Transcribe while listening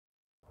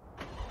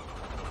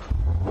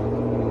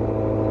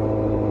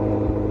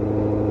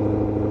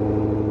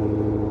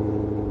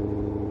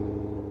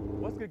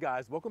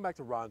guys, welcome back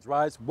to Ron's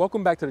Rides.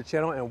 Welcome back to the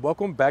channel and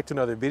welcome back to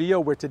another video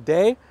where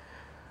today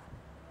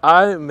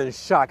I'm in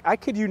shock. I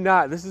kid you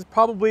not, this is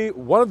probably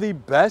one of the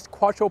best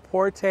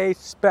Quattroporte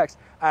specs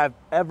I've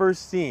ever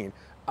seen.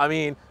 I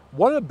mean,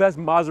 one of the best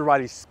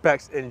Maserati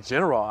specs in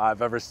general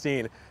I've ever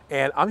seen.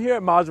 And I'm here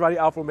at Maserati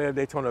Alfa Romeo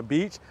Daytona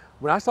Beach.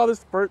 When I saw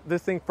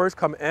this thing first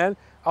come in,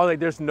 I was like,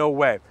 there's no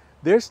way.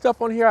 There's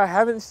stuff on here I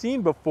haven't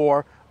seen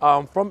before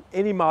from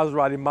any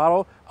Maserati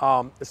model,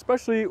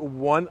 especially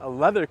one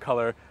leather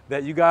color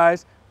that you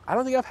guys, I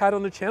don't think I've had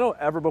on the channel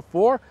ever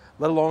before,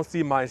 let alone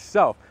see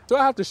myself. So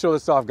I have to show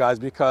this off, guys,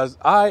 because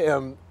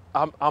I'm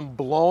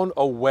blown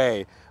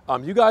away.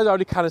 You guys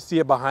already kind of see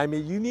it behind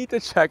me. You need to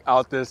check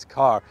out this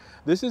car.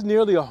 This is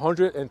nearly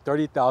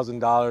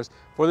 $130,000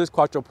 for this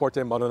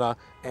Quattroporte Modena,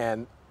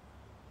 and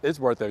it's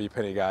worth every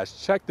penny, guys.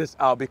 Check this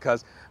out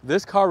because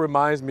this car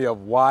reminds me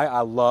of why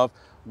I love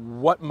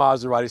what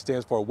Maserati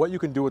stands for, what you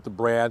can do with the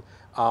brand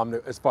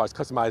as far as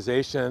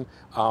customization,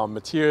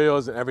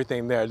 materials, and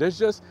everything there. There's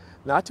just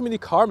not too many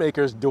car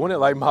makers doing it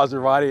like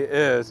Maserati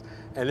is,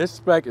 and this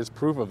spec is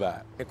proof of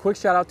that. A quick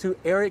shout out to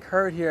Eric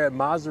Hurd here at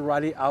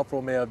Maserati Alfa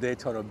Romeo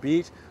Daytona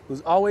Beach,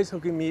 who's always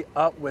hooking me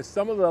up with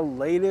some of the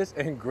latest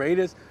and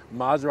greatest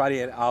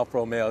Maserati and Alfa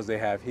Romeos they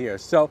have here.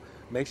 So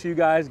make sure you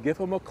guys give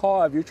him a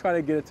call if you're trying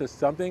to get into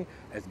something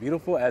as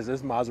beautiful as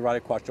this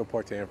Maserati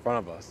Quattroporte in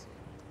front of us.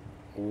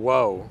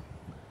 Whoa.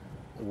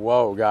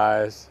 Whoa,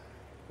 guys.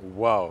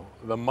 Whoa.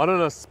 The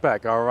Modena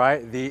spec, all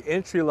right? The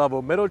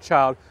entry-level middle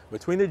child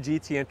between the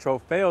GT and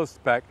Trofeo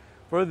spec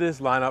for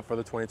this lineup for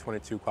the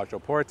 2022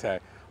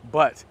 Quattroporte.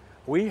 But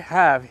we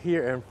have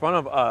here in front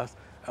of us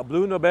a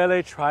Blu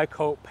Nobile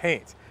tri-coat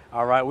paint.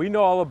 All right, we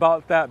know all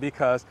about that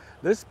because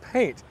this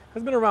paint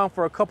has been around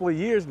for a couple of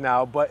years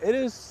now, but it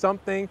is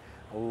something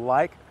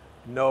like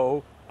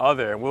no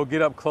other. And we'll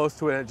get up close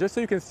to it just so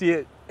you can see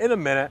it in a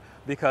minute,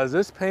 because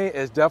this paint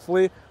is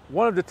definitely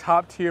one of the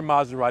top tier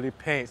Maserati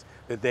paints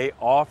that they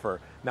offer.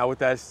 It with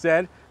that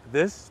said,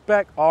 this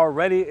spec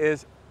already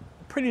is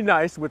pretty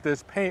nice with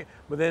this paint,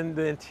 but then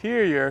the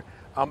interior,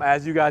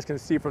 as you guys can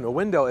see from the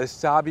window, is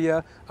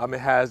Sabbia. It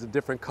has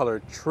different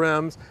colored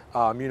trims,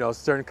 you know,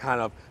 certain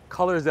kind of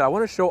colors that I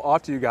want to show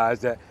off to you guys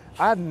that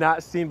I have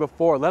not seen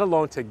before, let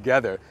alone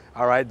together.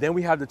 All right, then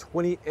we have the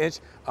 20-inch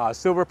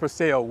silver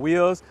Paseo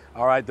wheels.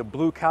 All right, the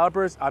blue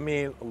calipers. I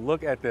mean,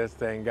 look at this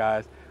thing,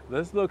 guys.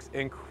 This looks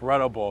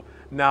incredible.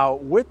 Now,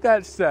 with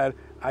that said,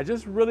 I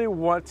just really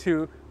want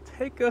to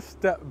take a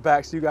step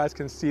back so you guys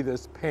can see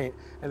this paint.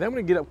 And then I'm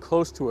gonna get up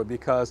close to it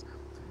because,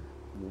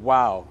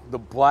 wow, the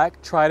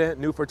black Trident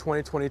new for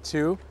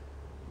 2022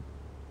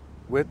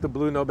 with the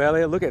Blu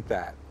Nobile, look at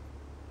that.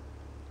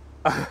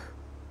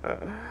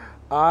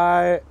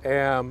 I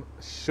am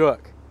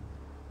shook.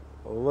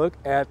 Look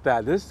at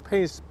that. This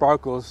paint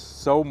sparkles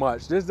so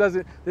much. This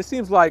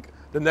seems like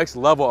the next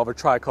level of a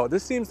tri-coat.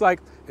 This seems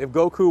like if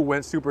Goku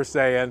went Super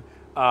Saiyan,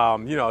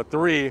 you know,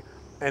 3,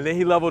 and then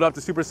he leveled up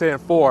to Super Saiyan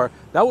 4,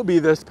 that would be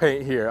this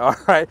paint here, all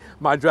right?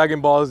 My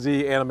Dragon Ball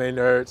Z anime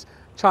nerds,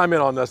 chime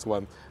in on this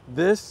one.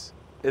 This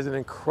is an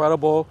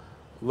incredible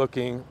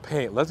looking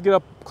paint. Let's get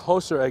up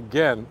closer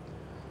again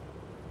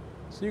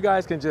so you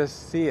guys can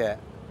just see it.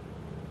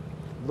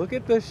 Look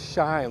at the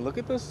shine, look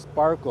at the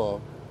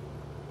sparkle.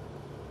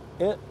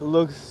 It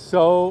looks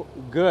so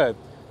good.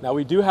 Now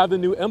we do have the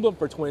new emblem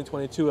for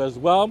 2022 as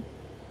well.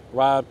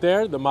 Right up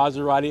there, the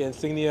Maserati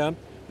insignia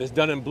that's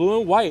done in blue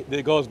and white.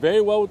 That goes very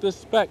well with this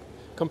spec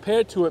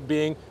compared to it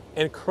being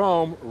in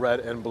chrome, red,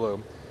 and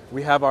blue.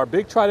 We have our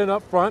big Trident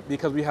up front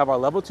because we have our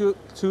level 2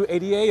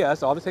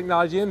 ADAS, all the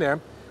technology in there.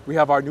 We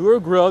have our newer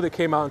grille that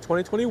came out in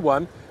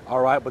 2021,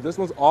 all right, but this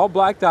one's all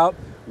blacked out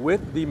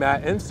with the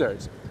matte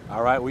inserts,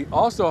 all right. We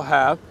also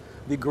have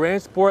the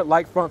Grand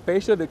Sport-like front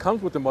fascia that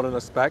comes with the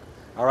Modena spec.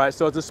 All right,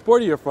 so it's a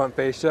sportier front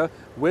fascia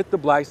with the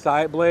black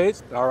side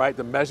blades, all right,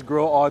 the mesh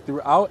grille all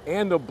throughout,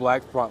 and the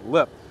black front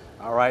lip.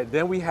 All right,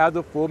 then we have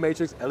the full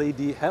matrix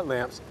LED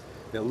headlamps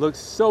that looks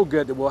so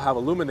good that we'll have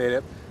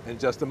illuminated in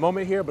just a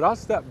moment here, but I'll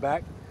step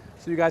back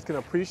so you guys can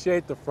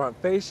appreciate the front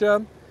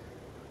fascia,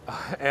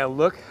 and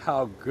look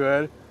how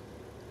good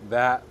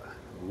that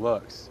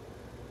looks.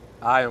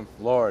 I am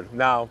floored.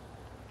 Now,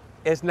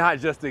 it's not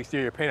just the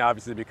exterior paint,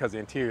 obviously, because the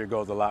interior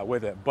goes a lot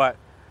with it, but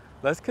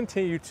let's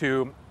continue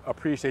to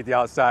appreciate the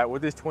outside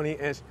with this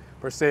 20-inch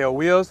Paseo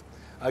wheels.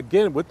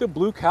 Again, with the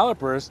blue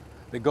calipers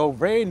that go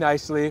very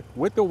nicely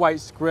with the white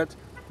script,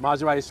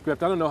 Maserati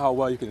script. I don't know how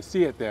well you can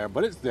see it there,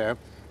 but it's there.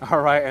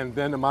 All right, and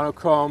then the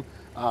monochrome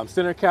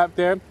center cap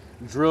there,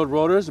 drilled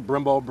rotors,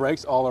 Brembo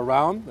brakes all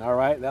around. All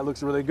right, that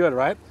looks really good,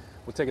 right?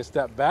 We'll take a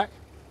step back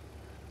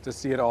to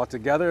see it all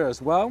together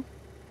as well.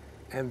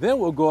 And then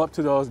we'll go up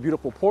to those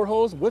beautiful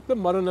portholes with the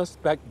Modena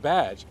spec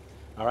badge.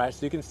 All right,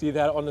 so you can see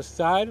that on the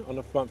side, on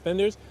the front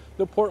fenders.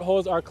 The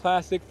portholes are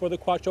classic for the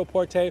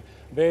Quattroporte,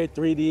 very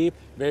 3D,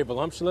 very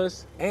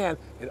voluptuous, and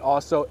it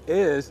also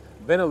is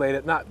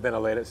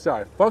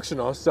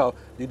functional, so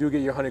you do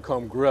get your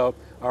honeycomb grille,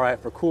 all right,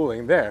 for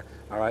cooling there.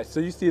 All right, so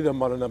you see the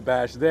Modena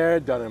badge there,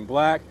 done in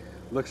black,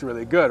 looks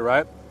really good,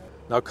 right?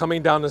 Now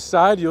coming down the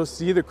side, you'll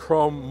see the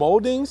chrome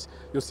moldings,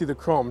 you'll see the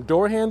chrome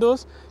door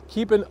handles,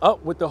 keeping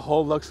up with the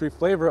whole luxury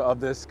flavor of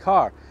this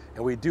car.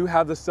 And we do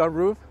have the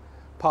sunroof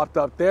popped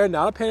up there.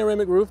 Not a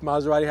panoramic roof,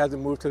 Maserati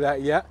hasn't moved to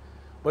that yet,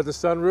 but the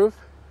sunroof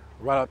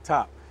right up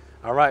top.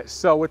 All right,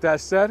 so with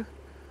that said,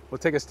 we'll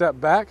take a step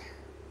back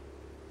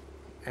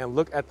and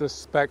look at the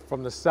spec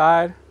from the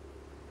side.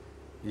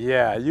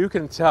 Yeah, you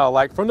can tell,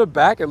 like from the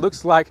back, it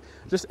looks like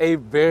just a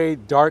very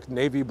dark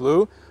navy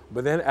blue,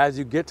 but then as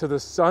you get to the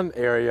sun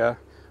area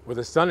where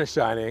the sun is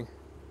shining,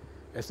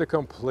 it's a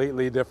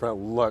completely different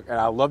look. And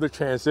I love the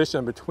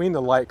transition between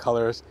the light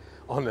colors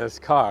on this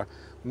car.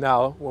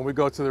 Now, when we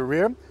go to the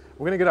rear,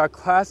 we're gonna get our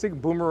classic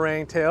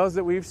boomerang tails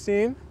that we've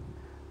seen,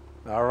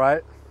 all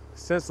right,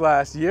 since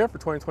last year for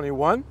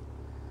 2021.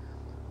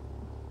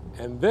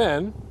 And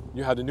then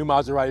you have the new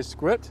Maserati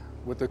script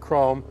with the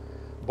chrome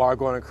bar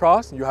going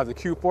across. You have the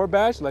Q4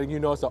 badge letting you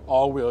know it's an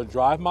all-wheel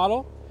drive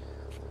model.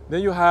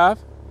 Then you have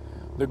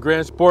the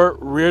Grand Sport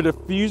rear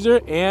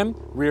diffuser and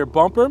rear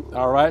bumper.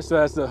 All right, so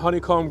that's the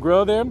honeycomb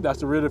grille there.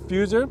 That's the rear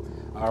diffuser.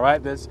 All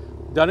right, that's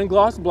done in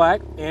gloss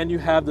black, and you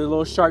have the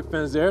little shark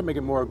fins there, make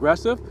it more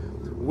aggressive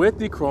with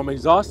the chrome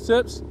exhaust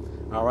tips.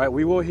 All right,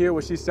 we will hear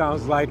what she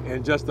sounds like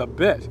in just a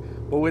bit.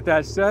 But with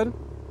that said,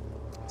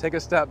 take a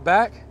step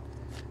back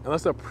and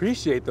let's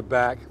appreciate the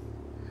back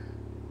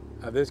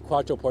of this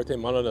Quattroporte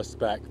Modena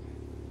Spec.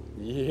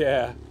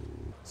 Yeah.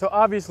 So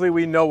obviously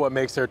we know what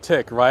makes her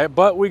tick, right?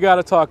 But we got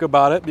to talk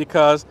about it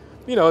because,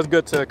 you know, it's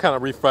good to kind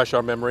of refresh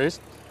our memories.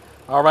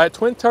 All right,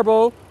 twin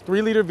turbo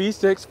 3-liter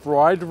V6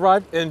 Ferrari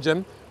derived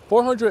engine,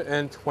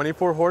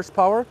 424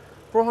 horsepower,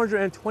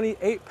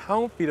 428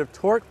 pound-feet of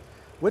torque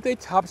with a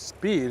top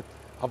speed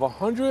of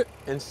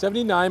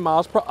 179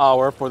 miles per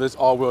hour for this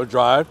all-wheel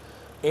drive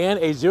and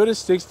a 0 to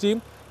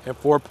 60 in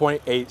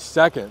 4.8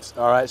 seconds.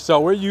 All right, so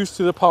we're used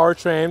to the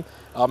powertrain.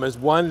 It's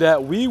one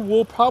that we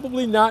will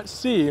probably not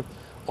see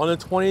on the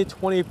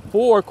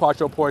 2024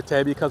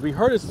 Quattroporte because we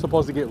heard it's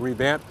supposed to get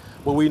revamped,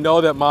 but we know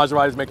that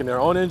Maserati is making their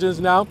own engines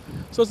now.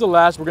 So it's the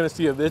last we're gonna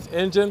see of this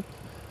engine.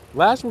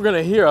 Last we're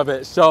gonna hear of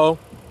it, so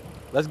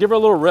let's give her a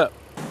little rip.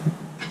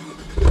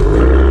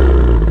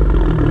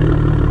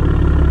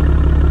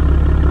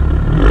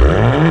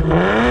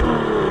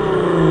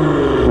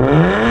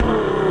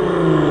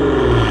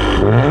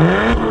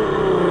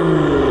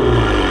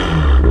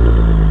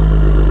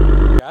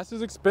 Gas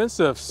is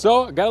expensive,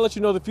 so I gotta let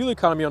you know the fuel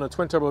economy on a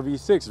twin turbo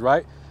V6,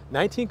 right?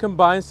 19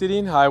 combined city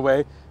and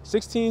highway,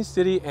 16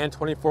 city and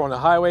 24 on the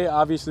highway.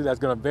 Obviously that's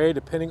gonna vary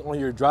depending on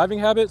your driving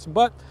habits,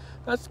 but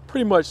that's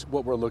pretty much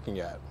what we're looking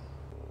at.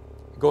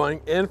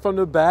 Going in from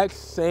the back,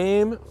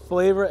 same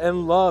flavor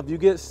and love. You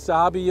get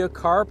Sabbia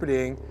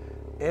carpeting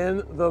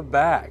in the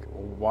back.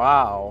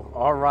 Wow,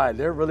 all right,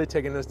 they're really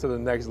taking this to the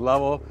next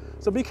level.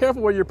 So be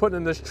careful what you're putting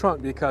in this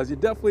trunk because you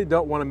definitely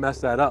don't wanna mess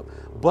that up.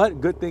 But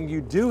good thing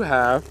you do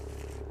have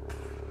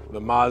the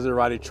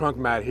Maserati trunk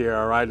mat here,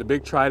 all right? The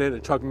big trident, the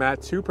trunk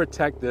mat to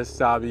protect this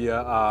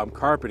Sabbia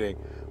carpeting,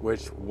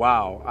 which,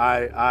 wow,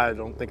 I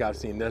don't think I've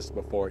seen this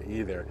before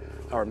either.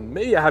 Or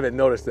maybe I haven't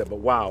noticed it, but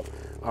wow.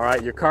 All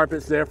right, your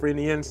carpet's there for in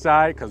the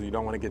inside because you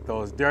don't want to get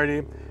those dirty.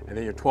 And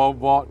then your 12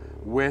 volt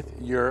with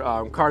your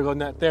cargo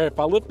net there. If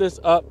I lift this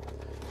up,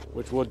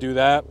 which we'll do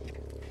that,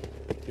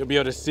 you'll be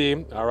able to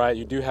see, all right,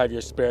 you do have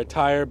your spare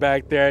tire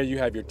back there. You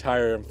have your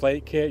tire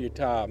inflate kit, your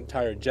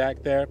tire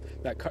jack there.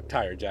 Not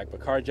tire jack, but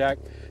car jack.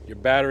 Your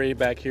battery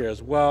back here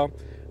as well.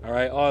 All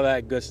right, all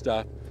that good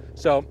stuff.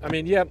 So, I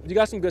mean, yeah, you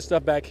got some good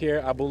stuff back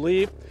here. I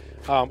believe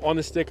on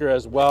the sticker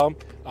as well,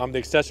 the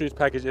accessories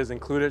package is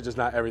included, just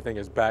not everything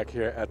is back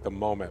here at the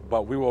moment.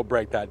 But we will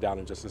break that down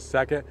in just a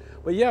second.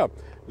 But yeah,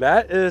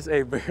 that is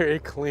a very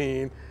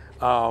clean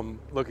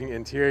looking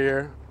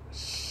interior.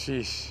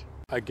 Sheesh.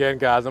 Again,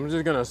 guys, I'm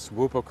just gonna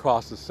swoop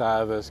across the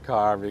side of this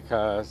car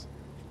because,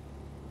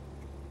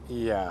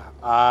 yeah,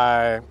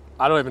 I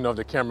don't even know if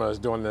the camera is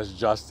doing this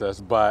justice,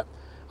 but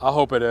I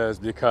hope it is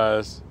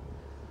because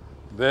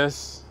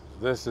this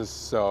is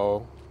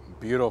so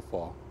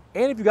beautiful.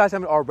 And if you guys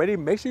haven't already,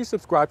 make sure you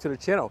subscribe to the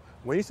channel.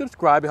 When you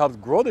subscribe, it helps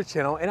grow the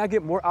channel and I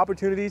get more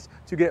opportunities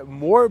to get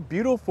more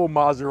beautiful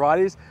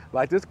Maseratis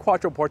like this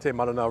Quattroporte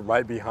Modena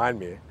right behind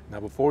me.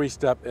 Now, before we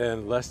step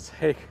in, let's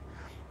take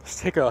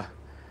a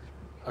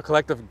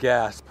collective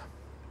gasp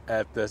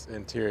at this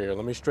interior.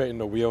 Let me straighten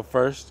the wheel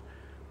first,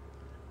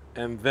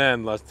 and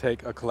then let's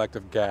take a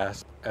collective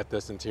gasp at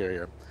this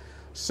interior.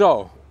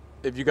 So,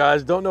 if you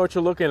guys don't know what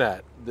you're looking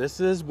at, this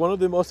is one of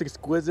the most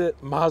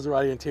exquisite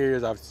Maserati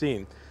interiors I've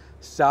seen.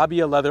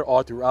 Sabbia leather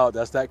all throughout.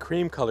 That's that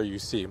cream color you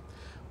see.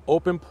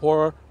 Open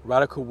pore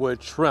radical wood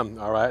trim.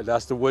 All right,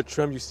 that's the wood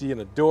trim you see in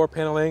the door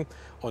paneling,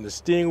 on the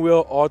steering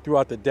wheel, all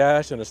throughout the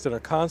dash and the center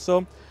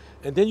console.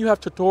 And then you have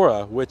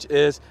Tortora, which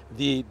is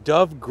the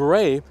dove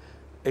gray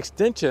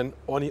extension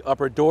on the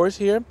upper doors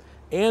here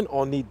and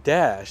on the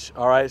dash.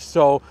 All right,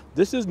 so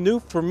this is new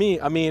for me.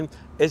 I mean,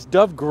 it's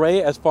dove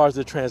gray as far as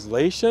the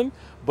translation,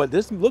 but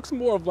this looks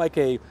more of like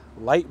a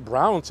light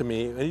brown to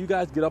me. And you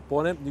guys get up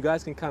on it, you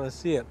guys can kind of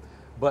see it.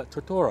 but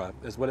Tortora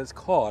is what it's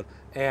called.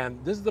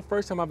 And this is the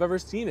first time I've ever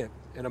seen it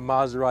in a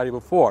Maserati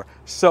before.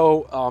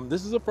 So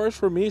this is the first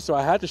for me, so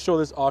I had to show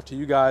this off to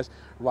you guys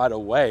right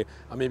away.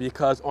 I mean,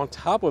 because on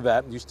top of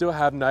that, you still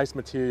have nice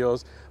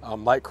materials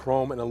like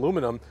chrome and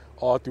aluminum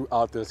all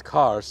throughout this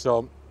car.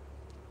 So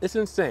it's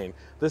insane.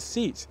 The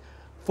seats,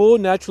 full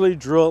naturally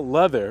drilled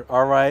leather,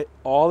 all right,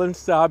 all in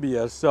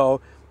Sabbia.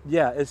 So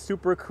yeah, it's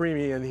super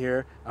creamy in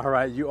here, all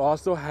right. You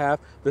also have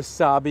the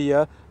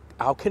Sabbia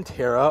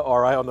alcantara, all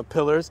right, on the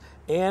pillars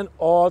and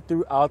all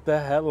throughout the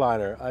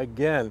headliner.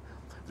 Again,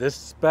 this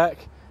spec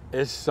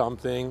is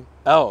something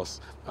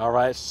else, all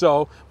right.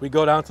 So we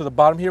go down to the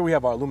bottom here. We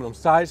have our aluminum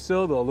side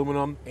sill, the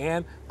aluminum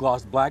and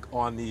gloss black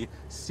on the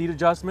seat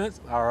adjustments,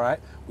 all right.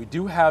 We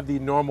do have the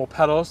normal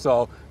pedals,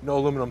 so no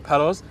aluminum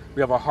pedals.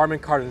 We have our Harman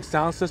Kardon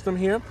sound system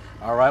here,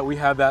 all right. We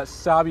have that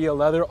Sabbia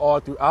leather all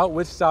throughout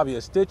with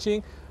Sabbia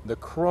stitching, the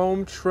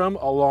chrome trim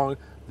along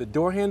the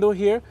door handle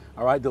here,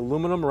 all right, the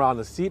aluminum around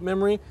the seat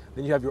memory.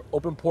 Then you have your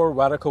open pore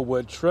radical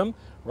wood trim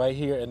right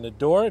here in the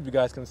door, if you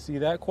guys can see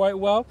that quite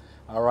well,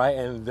 all right.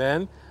 And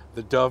then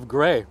the dove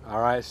gray,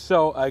 all right.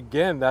 So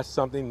again, that's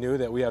something new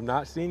that we have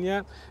not seen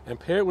yet. And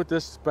paired with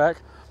this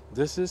spec,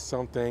 this is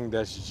something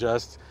that's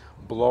just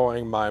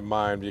blowing my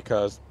mind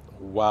because,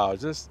 wow,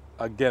 just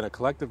again, a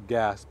collective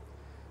gasp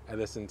at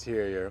this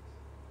interior.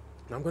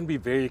 And I'm going to be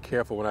very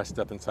careful when I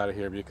step inside of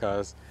here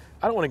because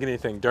I don't want to get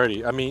anything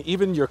dirty. I mean,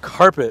 even your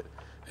carpet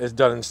is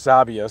done in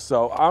Sabbia,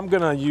 so I'm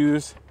going to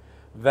use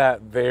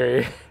that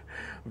very,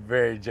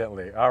 very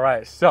gently. All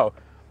right, so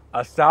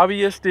a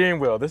Sabbia steering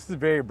wheel. This is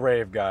very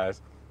brave,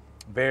 guys.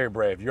 Very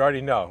brave. You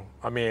already know.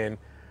 I mean,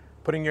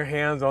 putting your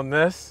hands on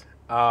this,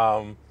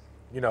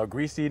 you know,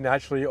 greasy,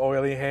 naturally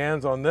oily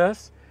hands on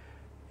this,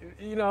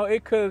 you know,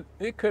 it could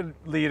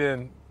lead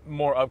in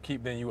more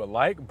upkeep than you would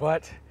like,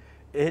 but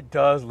it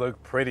does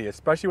look pretty,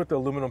 especially with the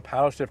aluminum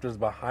paddle shifters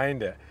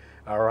behind it.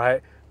 All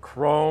right,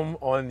 chrome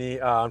on the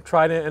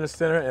trident in the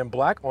center and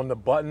black on the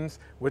buttons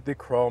with the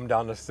chrome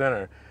down the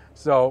center.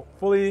 So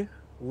fully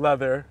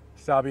leather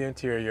Sabbia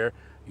interior.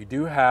 You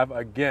do have,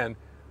 again,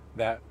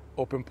 that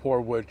open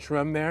pore wood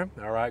trim there,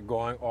 all right,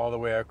 going all the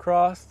way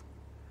across,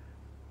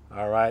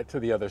 all right, to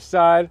the other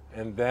side.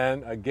 And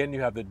then again,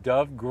 you have the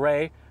dove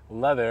gray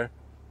leather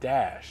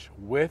dash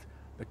with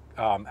the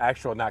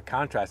actual, not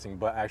contrasting,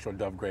 but actual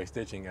dove gray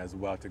stitching as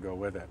well to go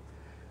with it.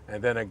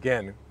 And then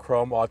again,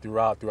 chrome all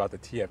throughout the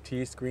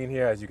TFT screen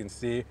here, as you can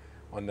see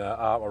on the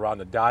around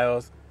the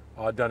dials,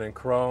 all done in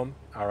chrome.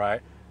 All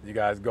right, you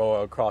guys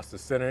go across the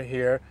center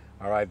here.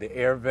 All right, the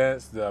air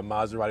vents, the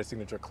Maserati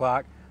signature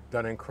clock,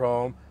 done in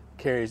chrome,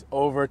 carries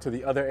over to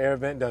the other air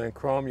vent, done in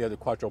chrome. You have the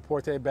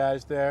Quattroporte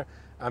badge there.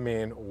 I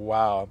mean,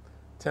 wow.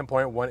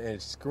 10.1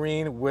 inch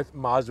screen with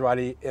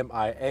Maserati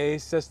MIA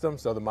system,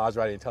 so the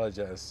Maserati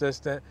Intelligent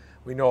Assistant.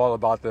 We know all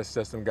about this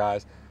system,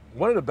 guys.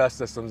 One of the best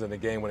systems in the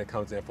game when it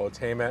comes to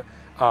infotainment.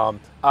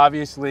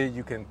 Obviously,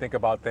 you can think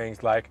about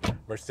things like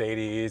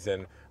Mercedes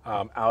and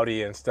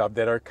Audi and stuff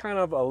that are kind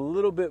of a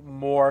little bit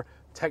more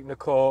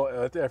technical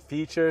with their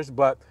features,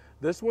 but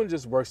this one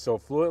just works so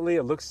fluidly.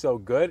 It looks so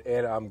good,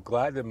 and I'm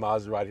glad that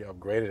Maserati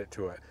upgraded it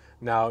to it.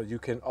 Now, you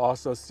can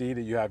also see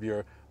that you have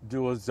your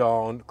dual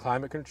zone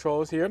climate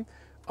controls here.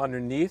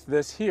 Underneath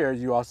this here,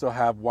 you also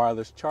have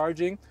wireless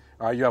charging.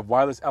 You have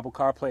wireless Apple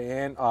CarPlay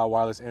and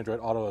wireless Android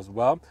Auto as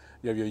well.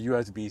 You have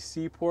your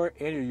USB-C port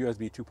and your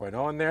USB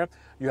 2.0 in there.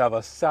 You have a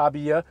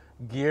Sabbia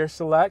gear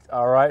select,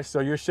 all right? So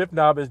your shift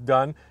knob is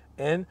done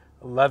in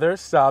leather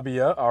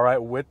Sabbia, all right,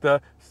 with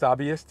the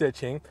Sabbia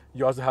stitching.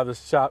 You also have the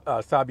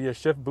Sabbia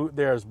shift boot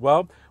there as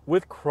well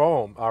with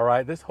chrome, all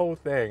right? This whole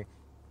thing,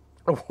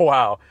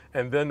 wow.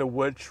 And then the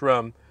wood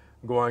trim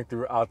going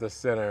throughout the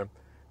center.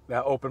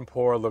 That open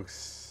pore looks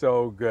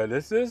so good.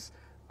 This is,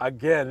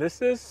 again,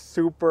 this is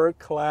super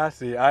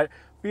classy. I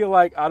feel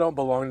like I don't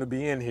belong to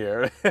be in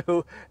here.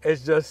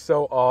 It's just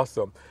so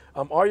awesome.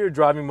 All your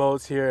driving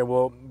modes here, and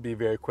we'll be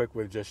very quick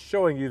with just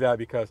showing you that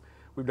because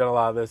we've done a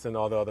lot of this in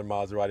all the other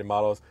Maserati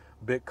models.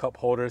 Big cup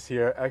holders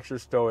here, extra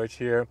stowage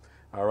here,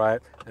 all right?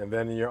 And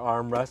then your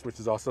armrest,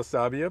 which is also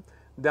Sabbia.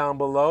 Down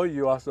below,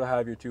 you also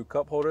have your two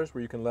cup holders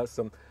where you can let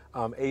some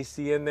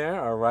AC in there,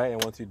 all right?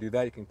 And once you do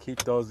that, you can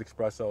keep those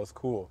espressos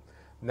cool.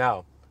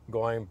 Now,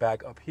 going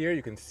back up here,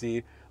 you can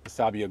see the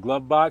Sabbia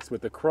glove box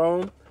with the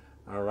chrome,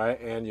 all right,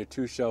 and your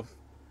two-shelf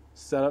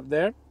setup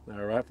there,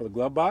 all right, for the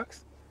glove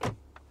box.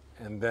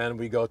 And then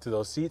we go to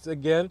those seats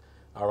again,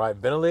 all right,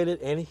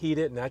 ventilated and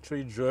heated,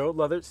 naturally drilled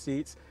leather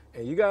seats.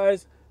 And you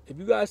guys, if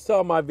you guys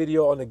saw my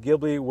video on the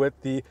Ghibli with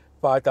the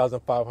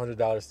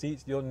 $5,500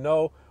 seats, you'll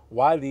know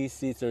why these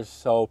seats are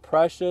so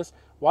precious,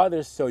 why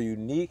they're so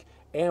unique,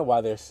 and why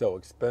they're so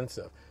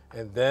expensive.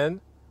 And then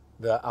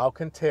the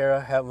Alcantara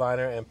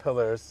headliner and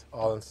pillars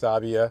all in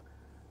Sabbia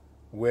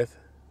with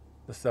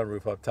the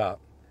sunroof up top.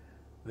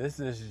 This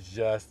is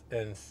just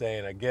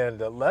insane. Again,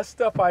 the less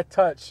stuff I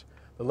touch,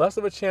 the less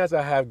of a chance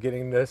I have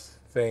getting this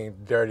thing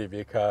dirty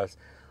because,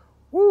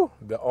 whoo,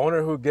 the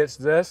owner who gets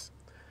this,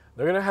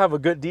 they're going to have a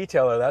good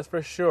detailer, that's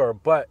for sure,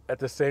 but at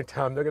the same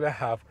time, they're going to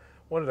have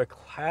one of the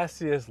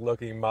classiest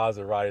looking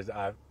Maseratis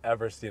I've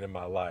ever seen in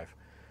my life.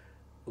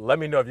 Let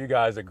me know if you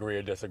guys agree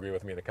or disagree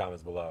with me in the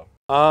comments below.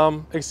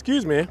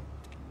 Excuse me.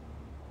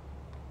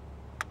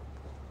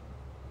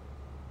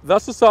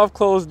 That's the soft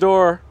closed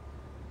door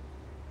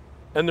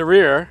in the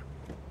rear.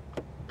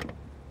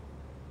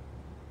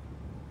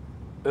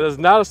 It is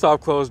not a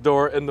soft closed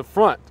door in the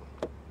front.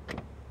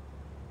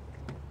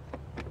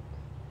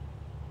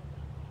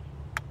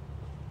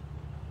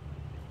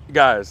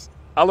 Guys,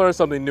 I learn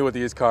something new with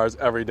these cars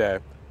every day.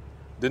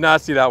 Did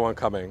not see that one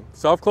coming.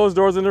 Soft closed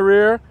doors in the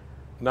rear,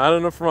 not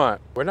in the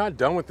front. We're not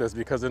done with this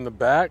because in the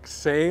back,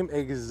 same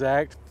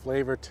exact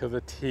flavor to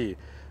the T.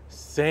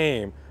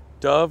 Same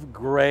dove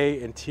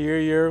gray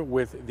interior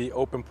with the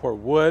open port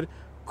wood,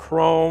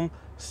 chrome,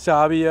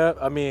 Sabbia.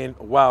 I mean,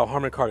 wow,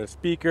 Harman Kardon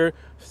speaker,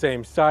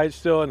 same side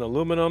sill in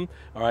aluminum.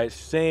 All right,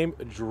 same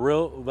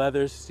drill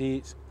leather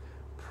seats,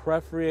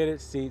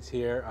 perforated seats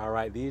here. All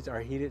right, these are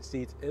heated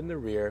seats in the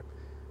rear.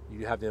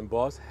 You have the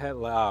embossed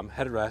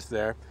headrest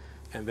there.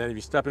 And then if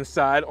you step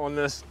inside on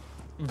this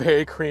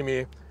very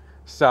creamy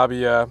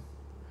Sabbia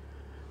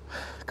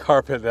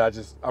carpet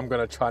that I'm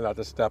gonna try not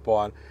to step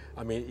on.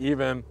 I mean,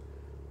 even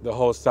the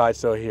whole side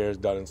sill here is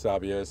done in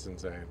Sabbia. It's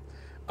insane.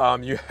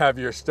 You have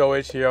your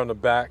stowage here on the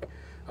back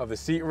of the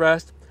seat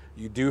rest.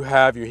 You do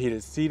have your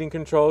heated seating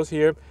controls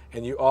here,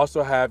 and you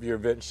also have your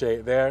vent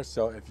shade there.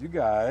 So if you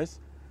guys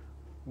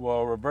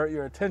will revert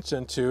your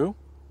attention to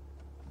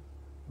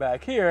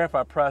back here, if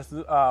I press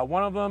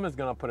one of them, it's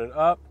gonna put it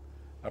up.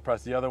 I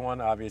press the other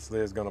one, obviously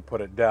it's gonna put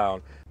it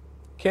down.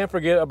 Can't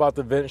forget about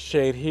the vent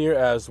shade here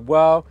as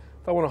well.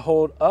 If I wanna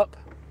hold up,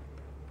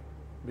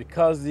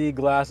 because the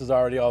glass is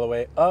already all the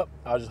way up,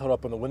 I'll just hold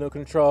up on the window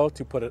control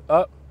to put it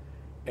up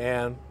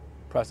and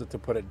press it to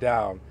put it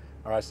down.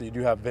 All right, so you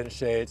do have vent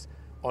shades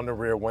on the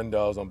rear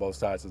windows on both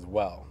sides as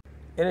well.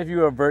 And if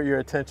you avert your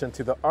attention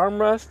to the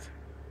armrest,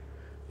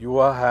 you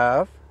will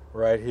have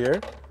right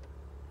here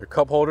your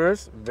cup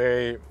holders,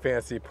 very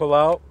fancy pull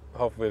out.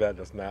 Hopefully that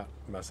does not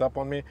mess up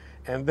on me.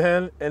 And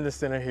then in the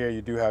center here,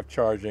 you do have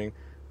charging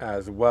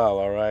as well,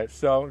 all right?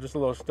 So just a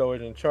little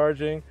storage and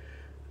charging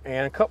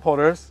and cup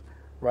holders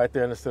right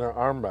there in the center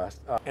armrest.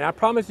 And I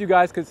promised you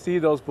guys could see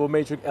those full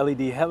matrix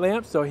LED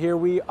headlamps. So here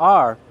we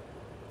are,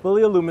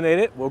 fully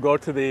illuminated. We'll go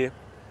to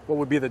what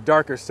would be the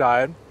darker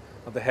side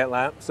of the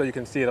headlamp so you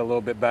can see it a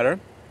little bit better.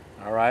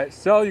 All right,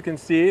 so you can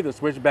see the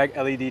switchback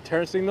LED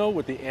turn signal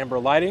with the amber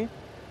lighting.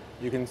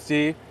 You can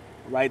see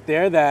right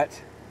there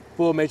that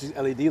full matrix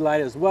LED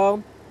light as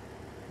well.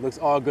 Looks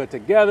all good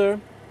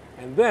together.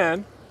 And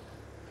then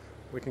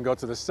we can go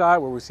to the side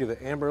where we see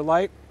the amber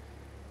light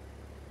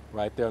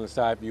right there on the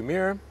side view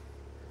mirror.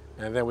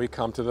 And then we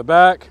come to the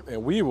back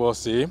and we will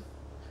see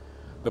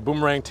the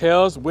boomerang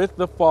tails with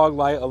the fog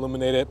light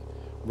illuminated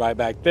right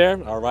back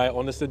there. All right,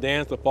 on the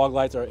sedans, the fog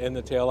lights are in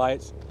the tail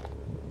lights.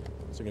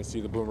 So you can see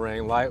the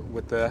boomerang light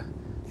with the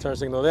turn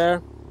signal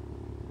there.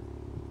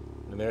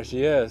 And there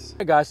she is.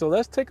 Hey guys, so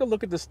let's take a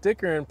look at the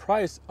sticker and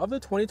price of the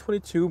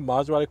 2022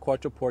 Maserati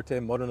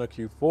Quattroporte Modena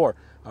Q4.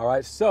 All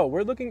right, so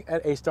we're looking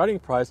at a starting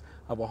price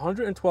of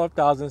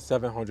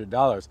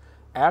 $112,700.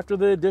 After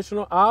the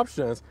additional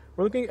options,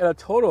 we're looking at a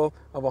total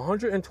of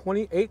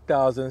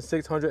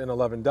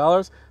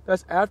 $128,611.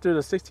 That's after the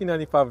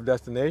 $1,695 of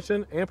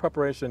destination and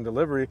preparation and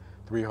delivery,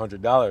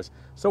 $300.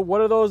 So what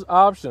are those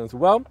options?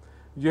 Well,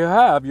 you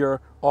have your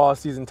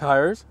all-season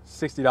tires,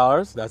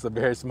 $60. That's a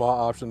very small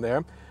option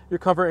there. Your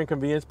comfort and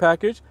convenience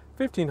package,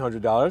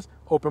 $1,500.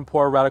 Open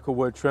pore radical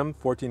wood trim,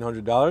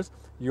 $1,400.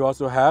 You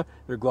also have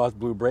your gloss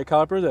blue brake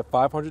calipers at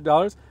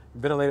 $500.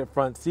 Ventilated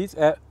front seats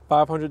at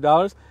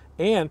 $500.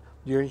 And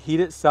your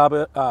heated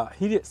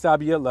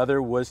Sabbia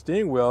leather wood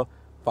steering wheel,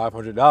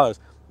 $500.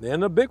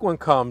 Then the big one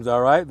comes,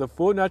 all right, the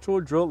full natural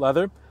drilled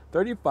leather,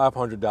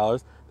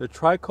 $3,500. The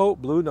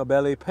tri-coat Blu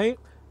Nobile paint,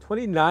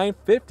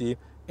 $2,950.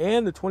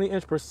 And the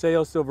 20-inch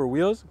Perseo silver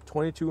wheels,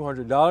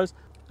 $2,200.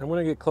 I'm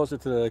going to get closer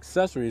to the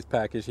accessories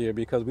package here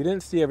because we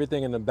didn't see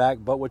everything in the back,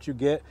 but what you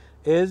get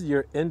is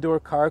your indoor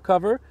car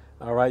cover.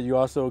 All right, you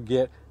also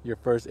get your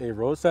first aid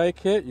roadside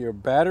kit, your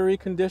battery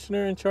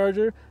conditioner and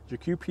charger, your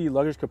QP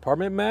luggage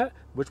compartment mat,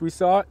 which we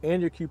saw,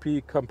 and your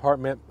QP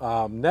compartment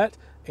net,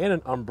 and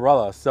an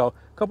umbrella. So a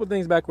couple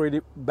things back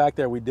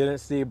there we didn't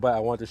see, but I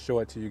wanted to show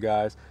it to you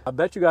guys. I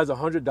bet you guys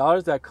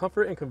 $100 that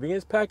comfort and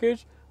convenience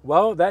package.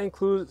 Well, that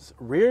includes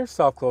rear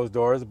soft closed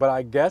doors, but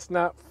I guess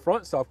not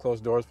front soft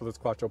closed doors for this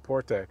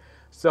Quattroporte.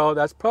 So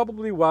that's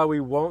probably why we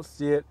won't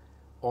see it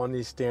on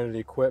the standard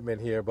equipment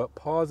here. But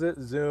pause it,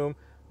 zoom,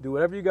 do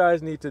whatever you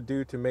guys need to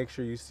do to make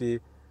sure you see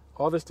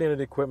all the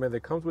standard equipment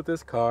that comes with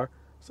this car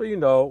so you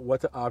know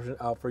what to option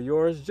out for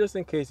yours just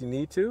in case you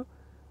need to,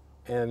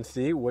 and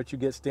see what you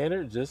get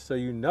standard just so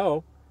you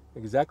know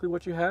exactly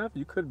what you have.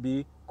 You could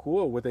be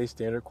cool with a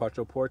standard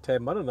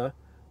Quattroporte Modena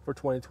for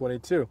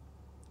 2022.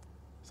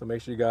 So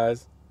make sure you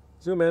guys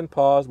zoom in,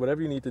 pause,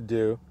 whatever you need to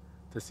do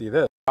to see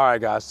this. All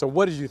right, guys, so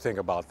what did you think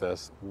about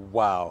this?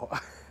 Wow,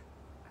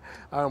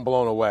 I'm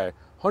blown away.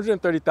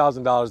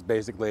 $130,000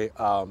 basically.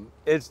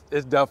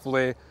 It's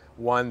definitely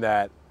one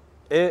that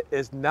it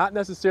is not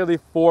necessarily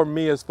for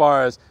me as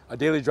far as a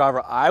daily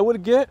driver I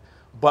would get,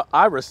 but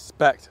I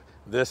respect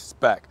this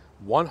spec.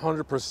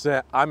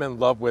 100%. I'm in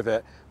love with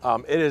it.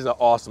 It is an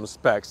awesome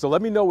spec. So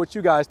let me know what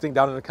you guys think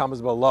down in the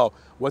comments below.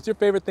 What's your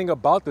favorite thing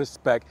about this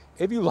spec,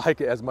 if you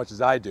like it as much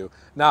as I do?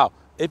 Now,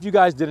 if you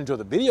guys did enjoy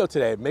the video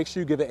today, make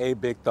sure you give it a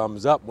big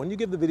thumbs up. When you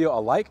give the video a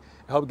like,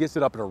 it helps get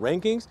it up in the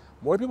rankings.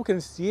 More people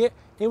can see it,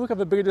 and we can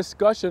have a bigger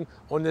discussion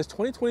on this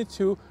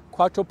 2022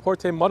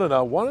 Quattroporte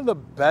Modena, one of the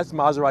best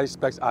Maserati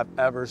specs I've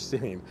ever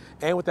seen.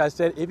 And with that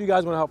said, if you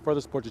guys want to help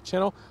further support the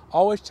channel,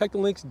 always check the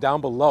links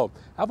down below.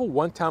 I have a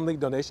one-time link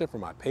donation for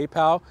my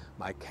PayPal,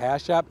 my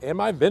Cash App, and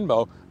my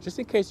Venmo, just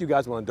in case you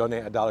guys want to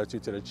donate $1 or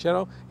 $2 to the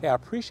channel. Hey, I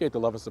appreciate the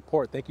love and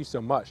support. Thank you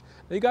so much.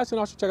 Now, you guys can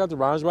also check out the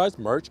Ron's Rise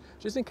merch,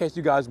 just in case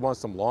you guys want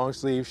some long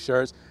sleeve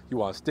shirts, you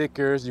want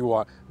stickers, you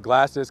want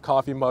glasses,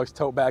 coffee mugs,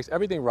 tote bags,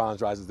 everything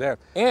Ron's Rise is there.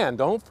 And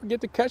don't forget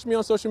to catch me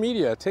on social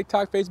media,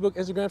 TikTok, Facebook,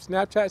 Instagram,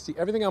 Snapchat. See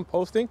everything I'm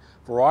posting,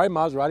 Ferrari,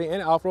 Maserati,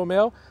 and Alfa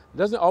Romeo. It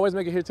doesn't always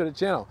make it here to the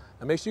channel.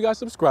 And make sure you guys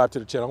subscribe to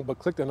the channel, but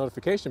click the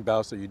notification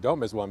bell so you don't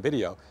miss one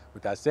video.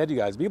 With that said, you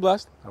guys be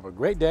blessed, have a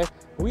great day,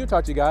 and we'll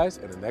talk to you guys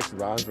in the next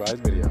Ron's Rise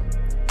video.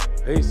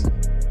 Peace.